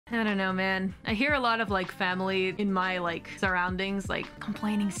I don't know, man. I hear a lot of like family in my like surroundings like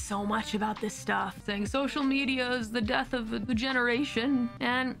complaining so much about this stuff, saying social media is the death of the generation,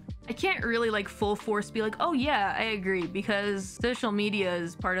 and I can't really like full force be like, oh yeah, I agree, because social media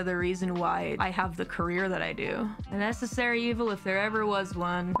is part of the reason why I have the career that I do. A necessary evil if there ever was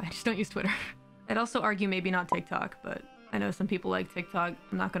one. I just don't use Twitter. I'd also argue maybe not TikTok, but I know some people like TikTok.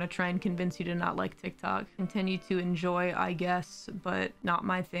 I'm not gonna try and convince you to not like TikTok. Continue to enjoy, I guess, but not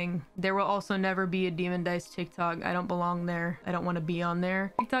my thing. There will also never be a Demondice TikTok. I don't belong there. I don't want to be on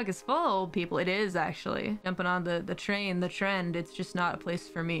there. TikTok is full of old people. It is, actually. Jumping on the train, the trend. It's just not a place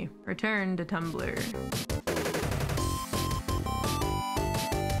for me. Return to Tumblr.